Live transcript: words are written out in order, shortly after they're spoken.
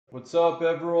What's up,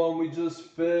 everyone? We just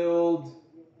filled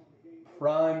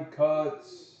Prime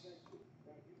Cuts.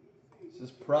 This is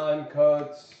Prime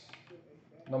Cuts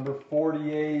number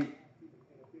 48.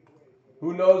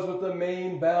 Who knows what the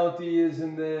main bounty is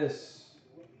in this?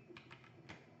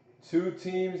 2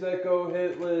 teams that go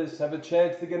hitless have a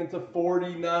chance to get into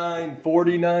 49.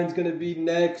 49 is going to be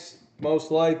next, most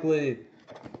likely.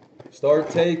 Start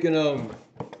taking them.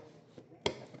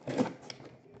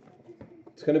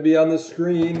 It's going to be on the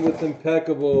screen with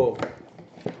impeccable.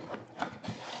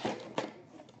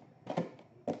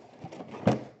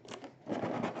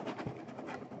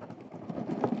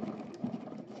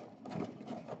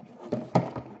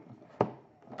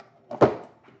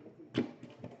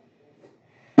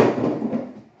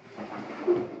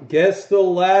 Guess the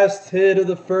last hit of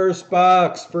the first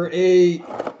box for 8.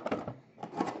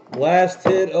 Last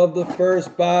hit of the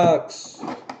first box.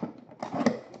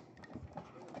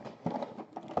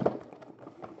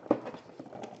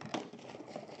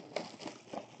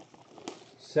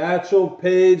 Satchel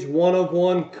Paige, 1 of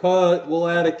 1 cut. We'll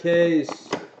add a case.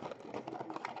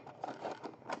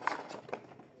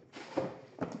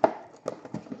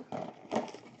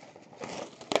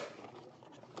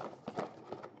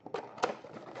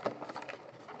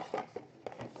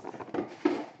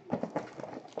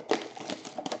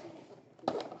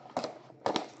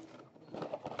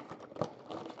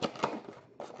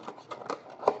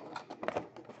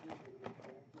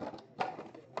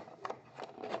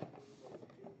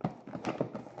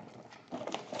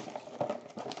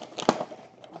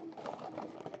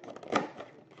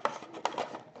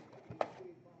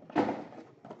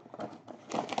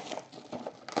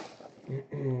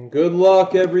 Good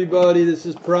luck, everybody. This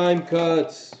is Prime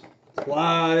Cuts. It's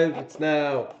live. It's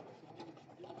now.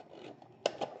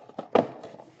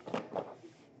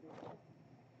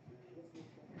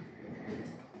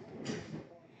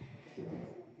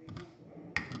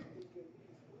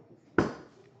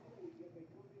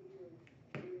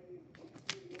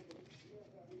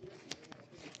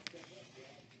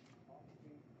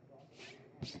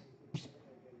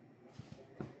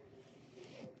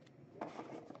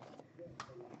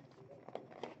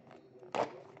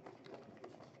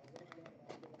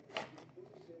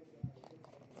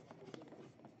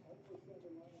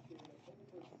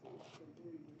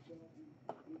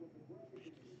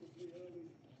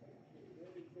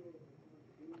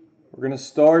 We're going to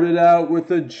start it out with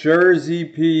a jersey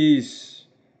piece.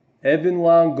 Evan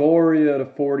Longoria to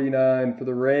 49 for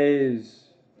the Rays.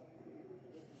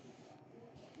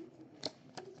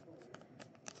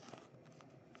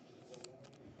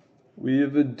 We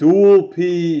have a dual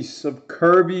piece of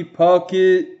Kirby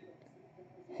Puckett,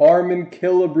 Harmon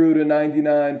Killebrew to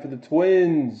 99 for the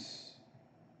Twins.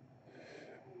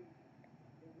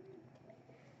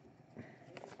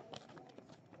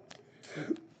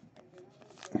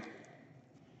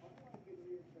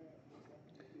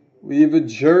 We have a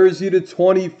jersey to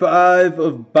 25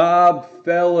 of Bob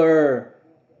Feller.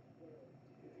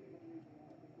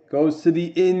 Goes to the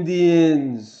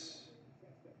Indians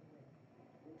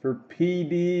for P.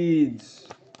 Deeds.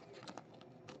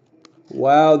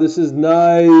 Wow, this is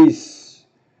nice.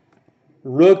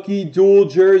 Rookie dual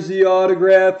jersey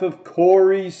autograph of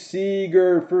Corey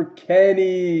Seager for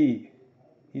Kenny.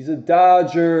 He's a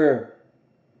Dodger.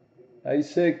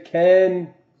 Nice hit,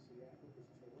 Ken.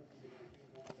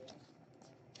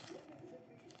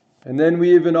 And then we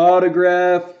have an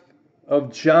autograph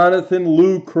of Jonathan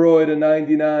Lucroy to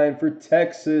 99 for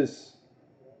Texas.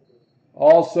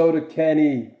 Also to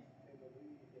Kenny.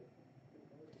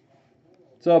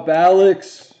 What's up,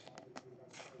 Alex?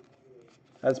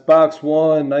 That's box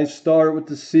 1. Nice start with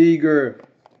the Seager.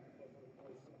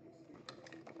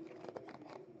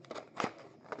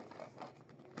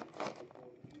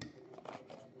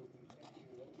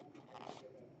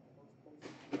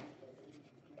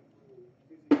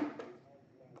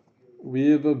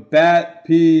 We have a bat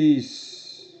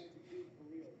piece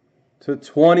to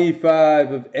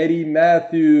 25 of Eddie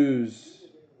Matthews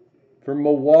for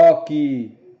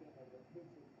Milwaukee.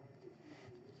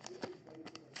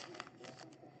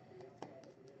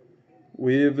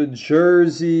 We have a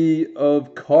jersey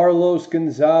of Carlos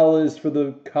Gonzalez for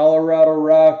the Colorado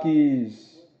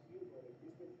Rockies.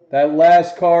 That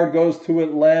last card goes to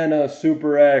Atlanta,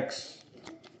 Super X.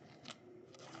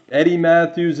 Eddie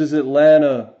Matthews is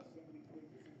Atlanta.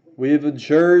 We have a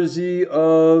jersey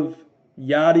of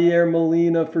Yadier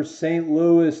Molina for St.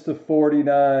 Louis to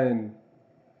 49.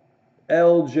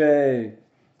 LJ.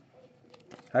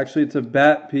 Actually, it's a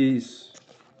bat piece.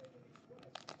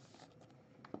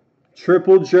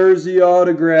 Triple jersey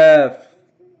autograph.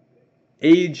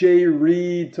 AJ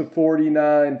Reed to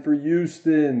 49 for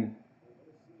Houston.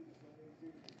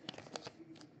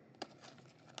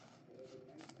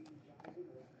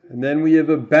 And then we have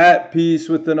a bat piece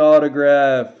with an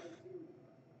autograph.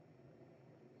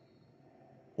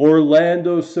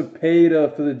 Orlando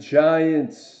Cepeda for the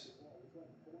Giants.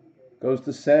 Goes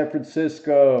to San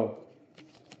Francisco.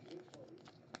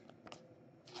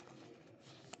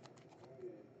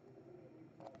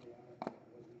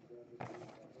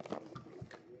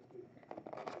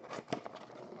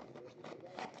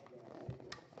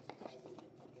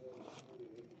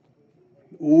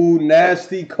 Ooh,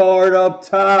 nasty card up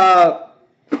top.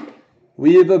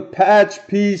 We have a patch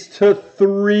piece to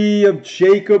 3 of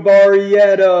Jacob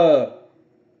Arrieta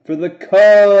for the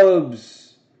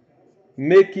Cubs.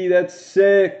 Mickey, that's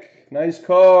sick. Nice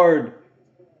card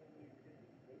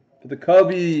for the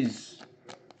Cubbies.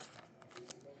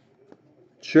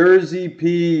 Jersey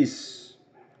piece.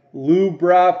 Lou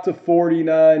Brock to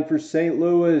 49 for St.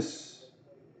 Louis.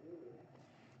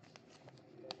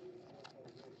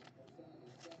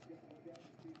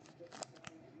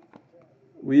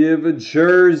 We have a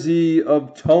jersey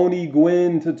of Tony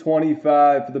Gwynn to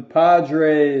 25 for the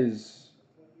Padres.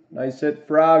 Nice hit,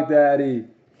 Frog Daddy.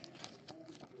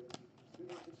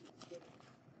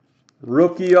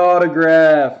 Rookie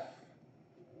autograph.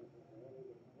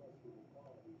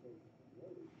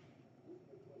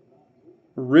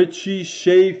 Richie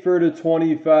Schaefer to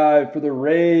 25 for the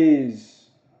Rays.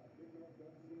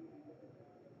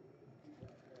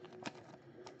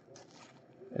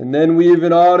 And then we have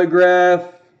an autograph.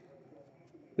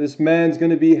 This man's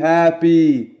going to be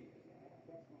happy.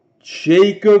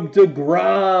 Jacob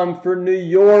deGrom for New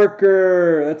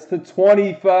Yorker. That's the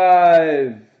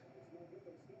 25.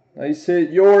 Nice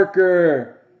hit,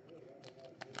 Yorker.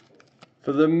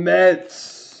 For the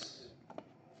Mets.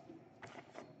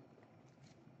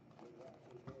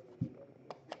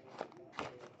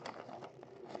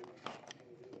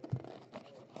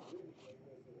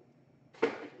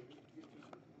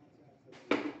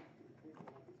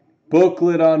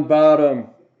 Booklet on bottom.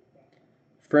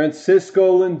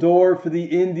 Francisco Lindor for the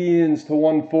Indians to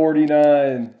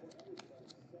 149.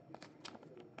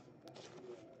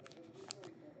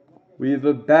 We have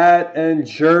a bat and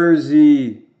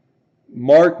jersey.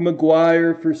 Mark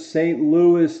McGwire for St.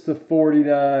 Louis to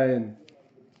 49.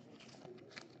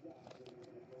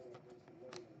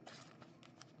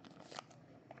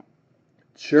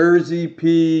 Jersey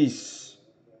piece.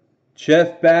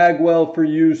 Jeff Bagwell for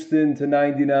Houston to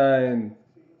 99.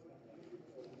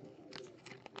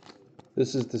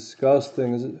 This is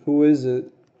disgusting. Who is it?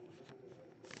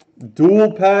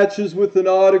 Dual patches with an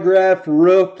autograph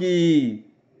rookie.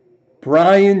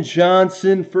 Brian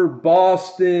Johnson for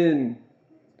Boston.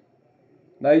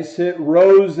 Nice hit,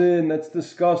 Rosen. That's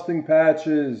disgusting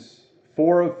patches.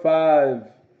 4 of 5.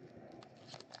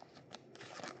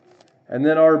 And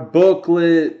then our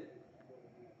booklet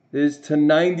is to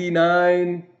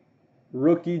 99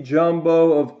 rookie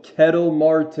jumbo of Ketel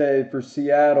Marte for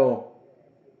Seattle.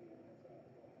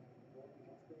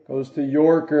 Goes to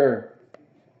Yorker.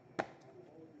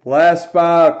 Last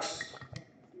box.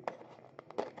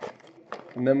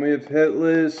 And then we have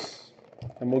hitless.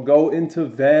 And we'll go into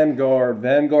Vanguard.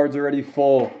 Vanguard's already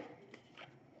full.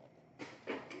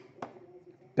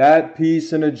 Bat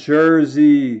piece and a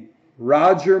jersey.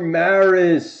 Roger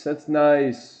Maris. That's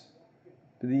nice.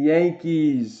 For the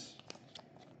Yankees.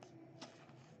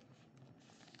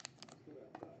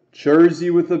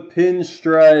 Jersey with a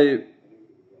pinstripe.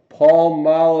 Paul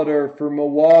Molitor for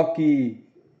Milwaukee.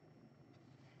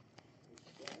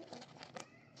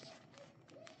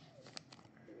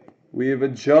 We have a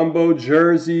jumbo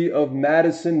jersey of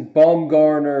Madison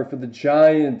Bumgarner for the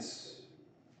Giants.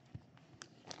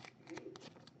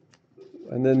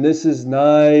 And then this is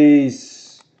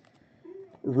nice.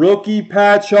 Rookie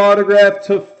patch autograph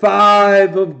to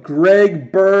 5 of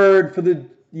Greg Bird for the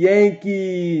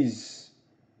Yankees.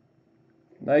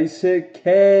 Nice hit,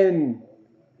 Ken.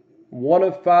 1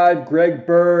 of 5, Greg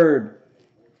Bird.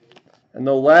 And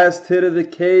the last hit of the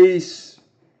case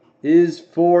is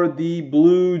for the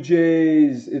Blue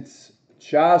Jays. It's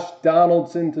Josh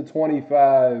Donaldson to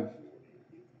 25.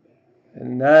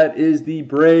 And that is the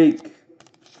break.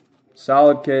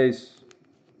 Solid case.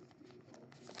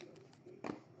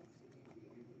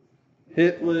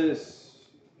 Hitless.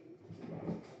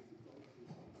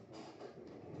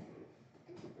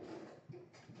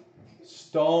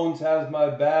 Stones has my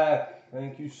back.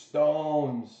 Thank you,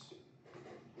 Stones.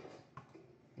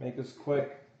 Make us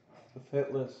quick with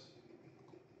hitless.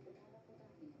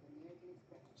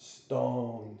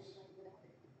 Stones.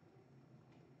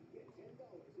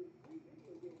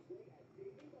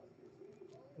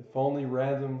 If only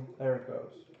random. There it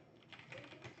goes.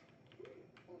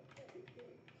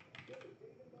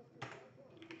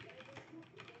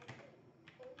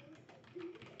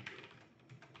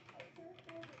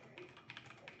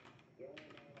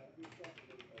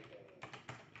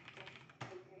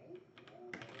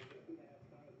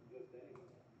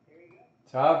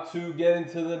 Top 2 get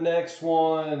into the next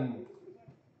one.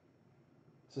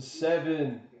 It's a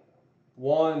 7.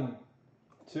 1,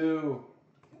 2,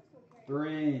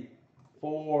 3,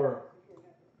 4,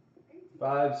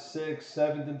 5, 6,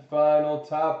 7th and final.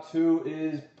 Top 2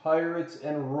 is Pirates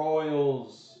and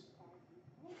Royals.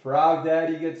 Frog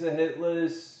Daddy gets a hit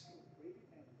list.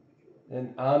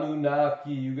 And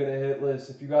Anunnaki, you get a hit list.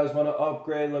 If you guys want to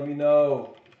upgrade, let me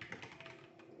know.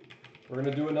 We're going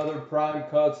to do another Prime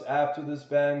Cuts after this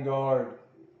Vanguard.